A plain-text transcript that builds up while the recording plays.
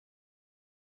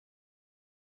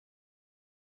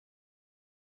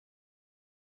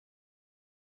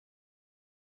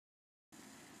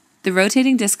The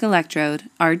rotating disc electrode,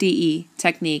 RDE,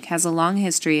 technique has a long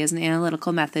history as an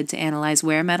analytical method to analyze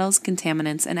wear metals,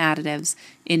 contaminants, and additives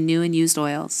in new and used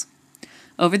oils.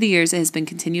 Over the years, it has been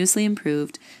continuously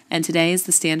improved, and today is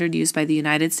the standard used by the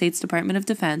United States Department of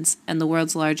Defense and the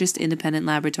world's largest independent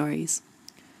laboratories.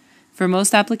 For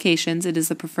most applications, it is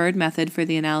the preferred method for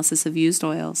the analysis of used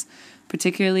oils,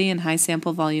 particularly in high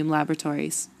sample volume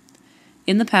laboratories.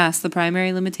 In the past, the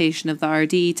primary limitation of the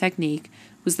RDE technique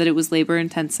was that it was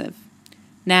labor-intensive.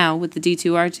 Now, with the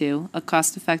D2R2, a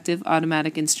cost-effective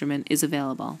automatic instrument is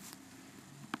available.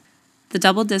 The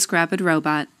double-disc rapid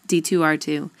robot,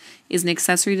 D2R2, is an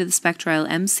accessory to the Spectro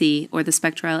MC or the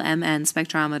Spectro MN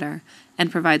spectrometer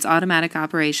and provides automatic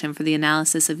operation for the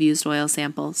analysis of used oil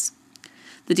samples.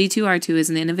 The D2R2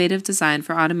 is an innovative design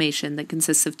for automation that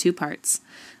consists of two parts,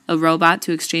 a robot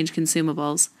to exchange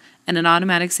consumables, and an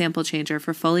automatic sample changer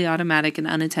for fully automatic and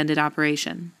unattended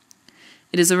operation.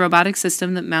 It is a robotic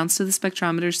system that mounts to the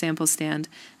spectrometer sample stand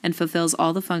and fulfills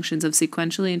all the functions of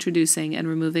sequentially introducing and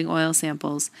removing oil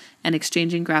samples and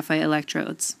exchanging graphite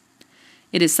electrodes.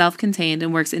 It is self-contained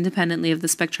and works independently of the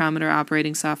spectrometer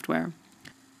operating software.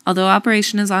 Although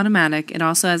operation is automatic, it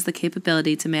also has the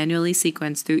capability to manually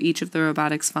sequence through each of the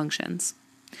robotics functions.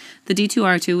 The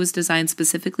D2R2 was designed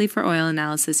specifically for oil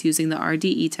analysis using the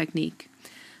RDE technique.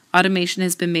 Automation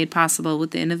has been made possible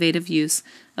with the innovative use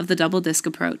of the double disc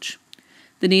approach.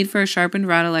 The need for a sharpened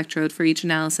rod electrode for each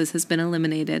analysis has been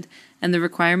eliminated, and the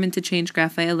requirement to change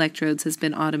graphite electrodes has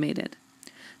been automated.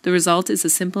 The result is a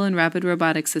simple and rapid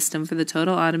robotic system for the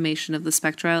total automation of the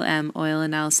Spectro M oil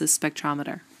analysis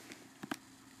spectrometer.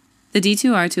 The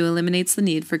D2R2 eliminates the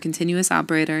need for continuous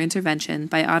operator intervention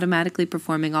by automatically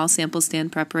performing all sample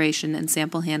stand preparation and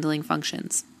sample handling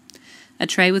functions. A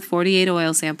tray with 48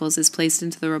 oil samples is placed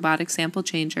into the robotic sample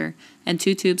changer, and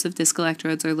 2 tubes of disc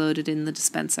electrodes are loaded in the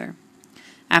dispenser.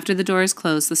 After the door is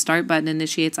closed, the start button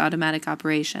initiates automatic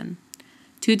operation.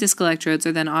 2 disc electrodes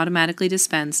are then automatically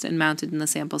dispensed and mounted in the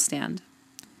sample stand.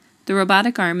 The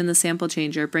robotic arm in the sample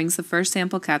changer brings the first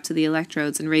sample cap to the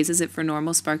electrodes and raises it for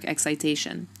normal spark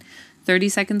excitation. 30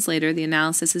 seconds later, the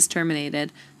analysis is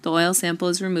terminated, the oil sample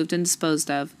is removed and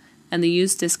disposed of, and the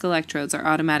used disc electrodes are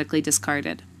automatically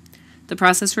discarded. The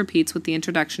process repeats with the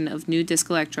introduction of new disc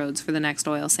electrodes for the next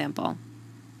oil sample.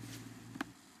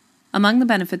 Among the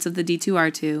benefits of the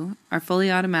D2R2 are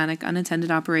fully automatic unattended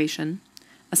operation,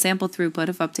 a sample throughput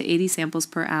of up to 80 samples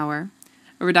per hour,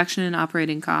 a reduction in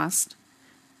operating cost,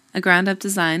 a ground-up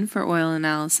design for oil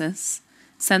analysis,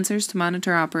 sensors to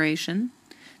monitor operation,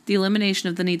 the elimination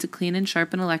of the need to clean and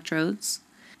sharpen electrodes,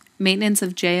 maintenance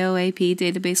of JOAP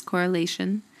database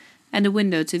correlation, and a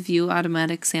window to view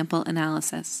automatic sample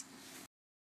analysis.